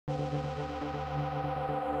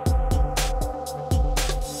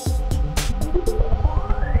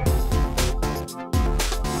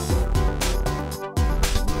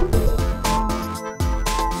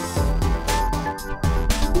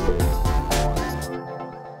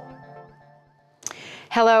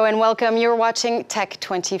Hello and welcome. You're watching Tech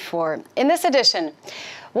 24. In this edition,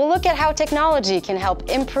 we'll look at how technology can help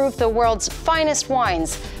improve the world's finest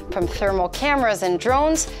wines, from thermal cameras and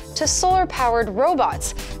drones to solar-powered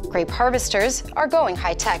robots. Grape harvesters are going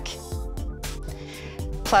high-tech.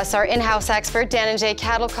 Plus, our in-house expert, Dan & J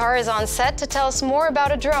Kattlecar, is on set to tell us more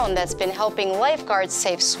about a drone that's been helping lifeguards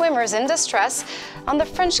save swimmers in distress on the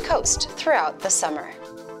French coast throughout the summer.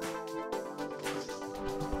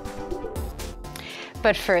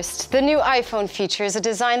 But first, the new iPhone features a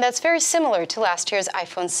design that's very similar to last year's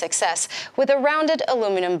iPhone 6s, with a rounded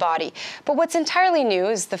aluminum body. But what's entirely new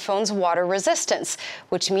is the phone's water resistance,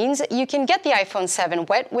 which means you can get the iPhone 7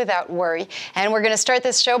 wet without worry. And we're going to start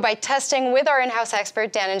this show by testing with our in-house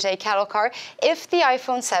expert, Dan & J Kattlecar, if the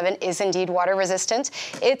iPhone 7 is indeed water resistant.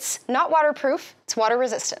 It's not waterproof, it's water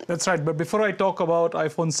resistant. That's right, but before I talk about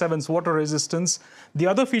iPhone 7's water resistance, the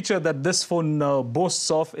other feature that this phone boasts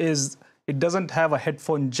of is it doesn't have a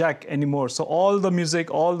headphone jack anymore. So all the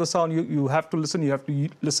music, all the sound you have to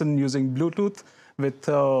listen using Bluetooth with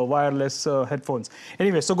wireless headphones.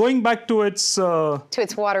 Anyway, so going back to its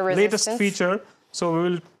water resistance latest feature, so we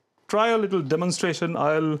will try a little demonstration.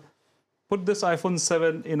 I'll put this iPhone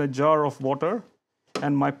 7 in a jar of water,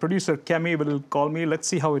 and my producer Cami will call me. Let's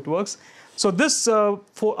see how it works. So this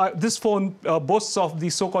phone boasts of the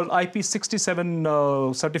so-called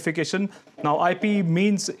IP67 certification. Now, IP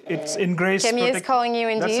means it's in-grace. Cami is calling you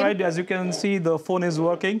indeed. That's right. As you can see, the phone is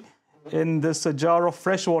working in this jar of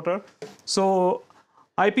fresh water. So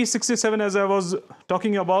IP67, as I was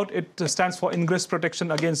talking about, it stands for ingress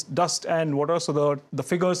protection against dust and water. So the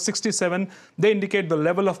figures 67, they indicate the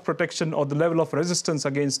level of protection or the level of resistance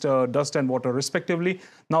against dust and water, respectively.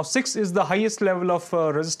 Now, 6 is the highest level of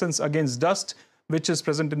resistance against dust, which is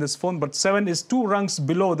present in this phone, but 7 is 2 rungs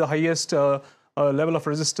below the highest level of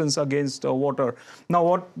resistance against water. Now,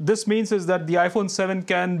 what this means is that the iPhone 7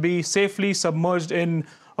 can be safely submerged in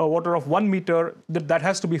water of 1 meter. That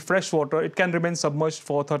has to be fresh water. It can remain submerged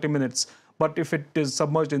for 30 minutes. But if it is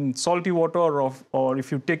submerged in salty water, or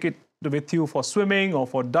if you take it with you for swimming or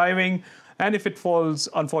for diving, and if it falls,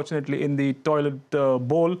 unfortunately, in the toilet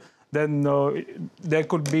bowl, then there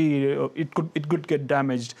could be it could get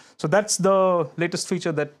damaged. So that's the latest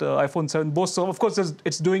feature that iPhone 7 boasts. So of course,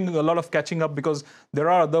 it's doing a lot of catching up, because there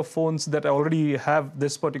are other phones that already have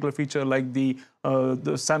this particular feature, like the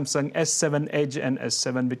Samsung S7 Edge and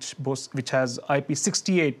S7, which has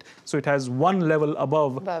IP68. So it has one level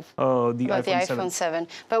above the iPhone 7.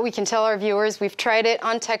 But we can tell our viewers we've tried it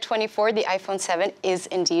on Tech 24. The iPhone 7 is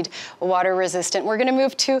indeed water resistant. We're going to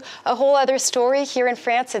move to a whole other story here in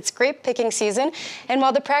France. It's grape picking season, and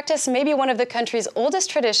while the practice may be one of the country's oldest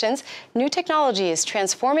traditions, new technology is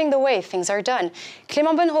transforming the way things are done.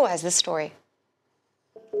 Clément Benreau has this story.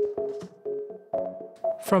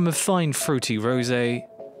 From a fine fruity rosé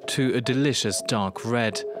to a delicious dark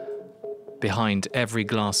red, behind every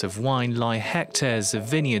glass of wine lie hectares of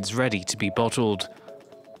vineyards ready to be bottled.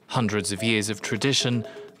 Hundreds of years of tradition,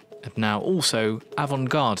 and now also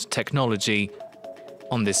avant-garde technology.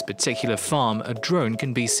 On this particular farm, a drone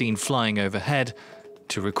can be seen flying overhead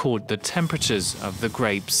to record the temperatures of the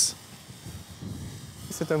grapes.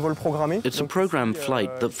 It's a programmed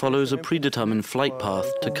flight that follows a predetermined flight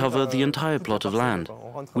path to cover the entire plot of land.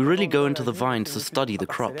 We really go into the vines to study the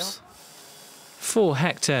crops. 4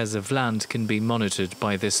 hectares of land can be monitored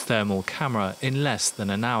by this thermal camera in less than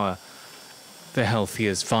an hour. The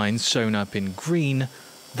healthiest vines shown up in green,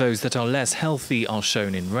 those that are less healthy are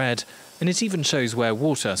shown in red, and it even shows where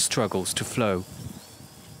water struggles to flow.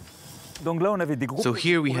 So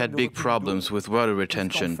here we had big problems with water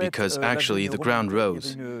retention, because actually the ground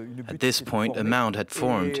rose. At this point, a mound had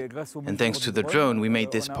formed, and thanks to the drone we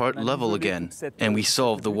made this part level again, and we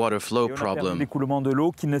solved the water flow problem.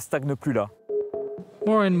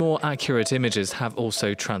 More and more accurate images have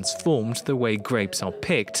also transformed the way grapes are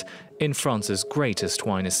picked in France's greatest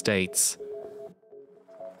wine estates.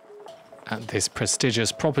 At this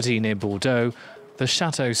prestigious property near Bordeaux, the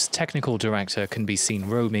chateau's technical director can be seen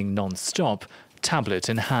roaming non-stop, tablet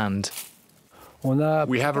in hand.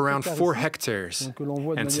 We have around 4 hectares,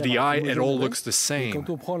 and to the eye it all looks the same.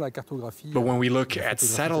 But when we look at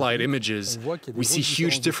satellite images, we see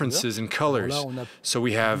huge differences in colors. So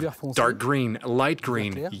we have dark green, light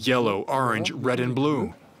green, yellow, orange, red and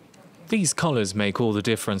blue. These colors make all the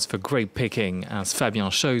difference for grape picking, as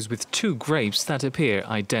Fabien shows with 2 grapes that appear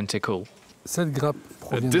identical.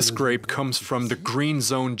 This grape comes from the green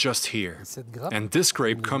zone just here, and this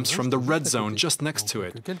grape comes from the red zone just next to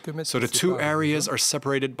it. So the 2 areas are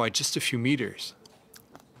separated by just a few meters.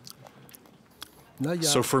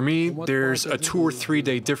 So for me, there's a 2 or 3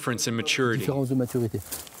 day difference in maturity.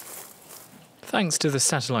 Thanks to the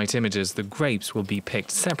satellite images, the grapes will be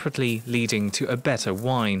picked separately, leading to a better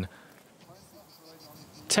wine.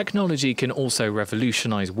 Technology can also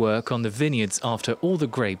revolutionize work on the vineyards after all the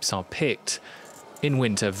grapes are picked. In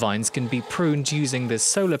winter, vines can be pruned using this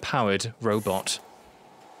solar-powered robot.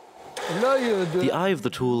 The eye of the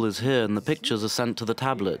tool is here and the pictures are sent to the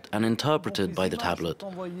tablet and interpreted by the tablet.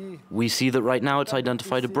 We see that right now it's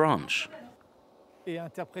identified a branch.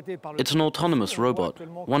 It's an autonomous robot,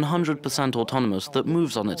 100% autonomous, that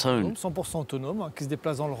moves on its own.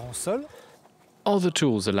 Other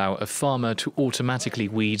tools allow a farmer to automatically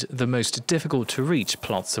weed the most difficult-to-reach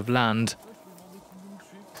plots of land.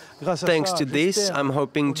 Thanks to this, I'm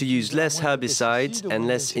hoping to use less herbicides and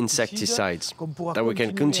less insecticides, that we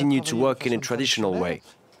can continue to work in a traditional way.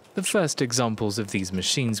 The first examples of these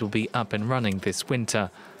machines will be up and running this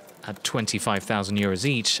winter. At 25,000 euros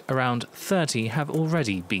each, around 30 have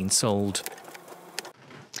already been sold.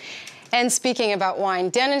 And speaking about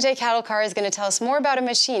wine, Dan and Jay Kattlecar is going to tell us more about a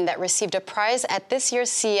machine that received a prize at this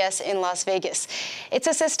year's CES in Las Vegas. It's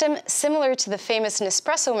a system similar to the famous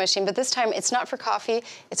Nespresso machine, but this time it's not for coffee,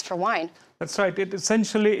 it's for wine. That's right. It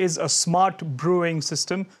essentially is a smart brewing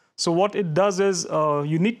system. So what it does is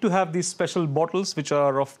you need to have these special bottles, which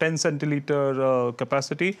are of 10 centiliter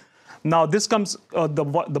capacity. Now this comes,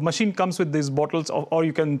 the machine comes with these bottles, or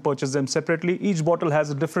you can purchase them separately. Each bottle has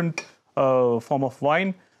a different form of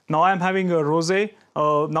wine. Now I'm having a rosé.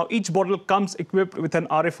 Now each bottle comes equipped with an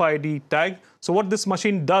RFID tag. So what this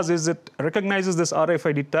machine does is it recognizes this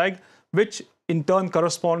RFID tag, which in turn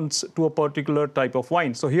corresponds to a particular type of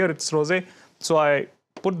wine. So here it's rosé. So I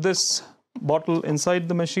put this bottle inside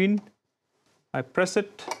the machine. I press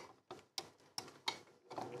it.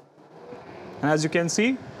 And as you can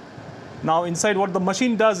see, now inside what the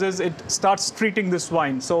machine does is it starts treating this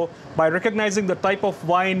wine. So by recognizing the type of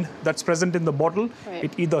wine that's present in the bottle,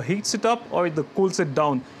 it either heats it up or it cools it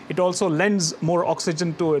down. It also lends more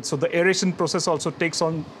oxygen to it. So the aeration process also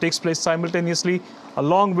takes place simultaneously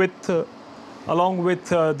along with the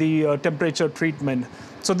temperature treatment.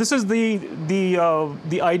 So this is the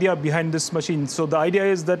idea behind this machine. So the idea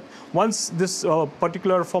is that once this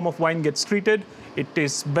particular form of wine gets treated, it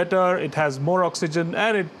tastes better, it has more oxygen,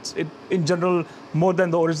 and it in general, more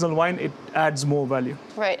than the original wine, it adds more value.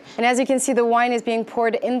 Right. And as you can see, the wine is being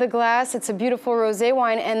poured in the glass. It's a beautiful rosé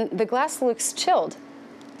wine, and the glass looks chilled.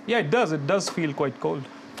 Yeah, it does. It does feel quite cold.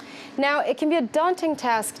 Now, it can be a daunting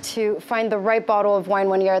task to find the right bottle of wine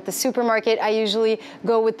when you're at the supermarket. I usually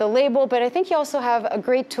go with the label, but I think you also have a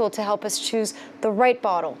great tool to help us choose the right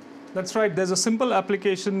bottle. That's right. There's a simple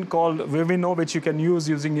application called Vivino, which you can use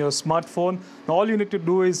using your smartphone. Now, all you need to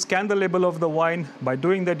do is scan the label of the wine. By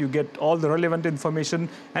doing that, you get all the relevant information,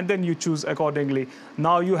 and then you choose accordingly.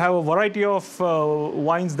 Now, you have a variety of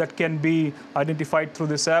wines that can be identified through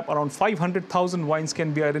this app. Around 500,000 wines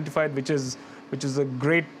can be identified, which is a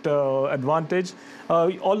great advantage.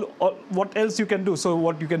 What else you can do? So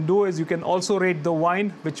what you can do is you can also rate the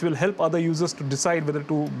wine, which will help other users to decide whether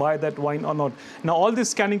to buy that wine or not. Now, all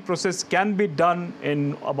this scanning process can be done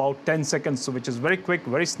in about 10 seconds, so which is very quick,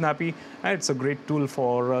 very snappy, and it's a great tool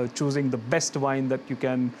for choosing the best wine that you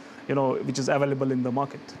can, which is available in the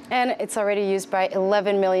market. And it's already used by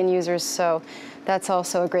 11 million users, so that's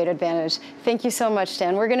also a great advantage. Thank you so much,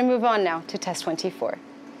 Dan. We're going to move on now to Test 24.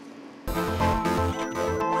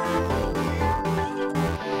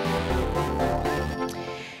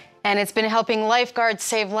 And it's been helping lifeguards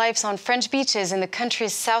save lives on French beaches in the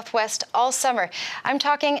country's southwest all summer. I'm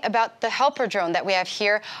talking about the helper drone that we have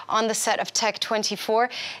here on the set of Tech 24.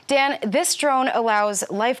 Dan, this drone allows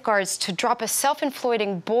lifeguards to drop a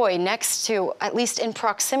self-inflating buoy next to, at least in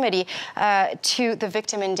proximity, to the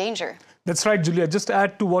victim in danger. That's right, Julia. Just to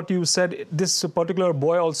add to what you said, this particular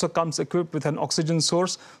buoy also comes equipped with an oxygen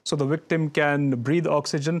source, so the victim can breathe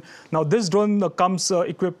oxygen. Now, this drone comes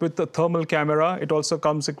equipped with a thermal camera. It also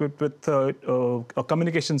comes equipped with a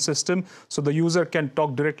communication system, so the user can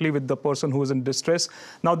talk directly with the person who is in distress.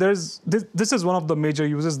 Now, this is one of the major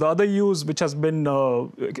uses. The other use, which has been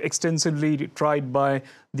extensively tried by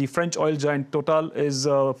the French oil giant Total, is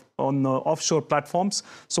on offshore platforms.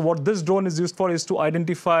 So what this drone is used for is to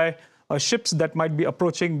identify ships that might be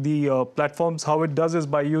approaching the platforms. How it does is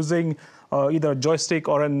by using either a joystick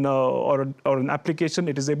or an application,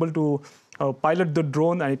 it is able to pilot the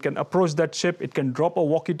drone, and it can approach that ship. It can drop a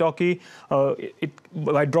walkie-talkie.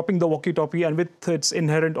 By dropping the walkie-talkie and with its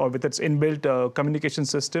inherent or with its inbuilt communication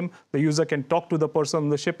system, the user can talk to the person on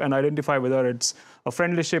the ship and identify whether it's a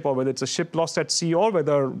friendly ship or whether it's a ship lost at sea or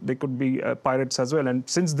whether they could be pirates as well. And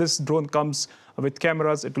since this drone comes with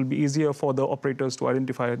cameras, it will be easier for the operators to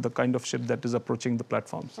identify the kind of ship that is approaching the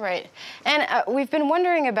platforms. Right. And we've been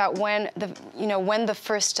wondering about when the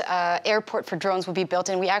first airport for drones will be built,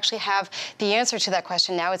 and we actually have the answer to that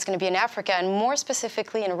question now. It's going to be in Africa, and more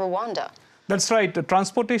specifically in Rwanda. That's right.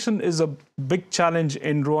 Transportation is a big challenge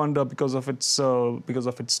in Rwanda because of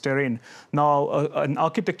its terrain. Now, an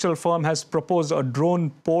architectural firm has proposed a drone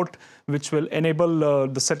port which will enable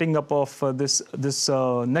the setting up of this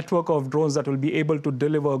network of drones that will be able to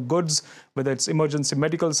deliver goods, whether it's emergency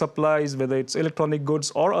medical supplies, whether it's electronic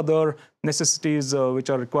goods or other necessities which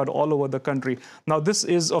are required all over the country. Now, this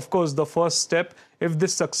is, of course, the first step. If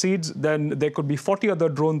this succeeds, then there could be 40 other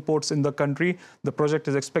drone ports in the country. The project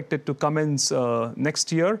is expected to commence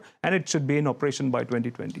next year, and it should be in operation by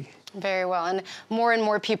 2020. Very well. And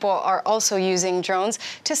more people are also using drones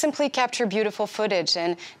to simply capture beautiful footage.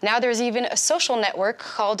 And now there's even a social network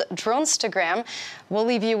called Dronestagram. We'll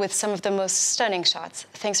leave you with some of the most stunning shots.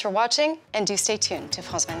 Thanks for watching, and do stay tuned to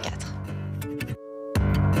France 24.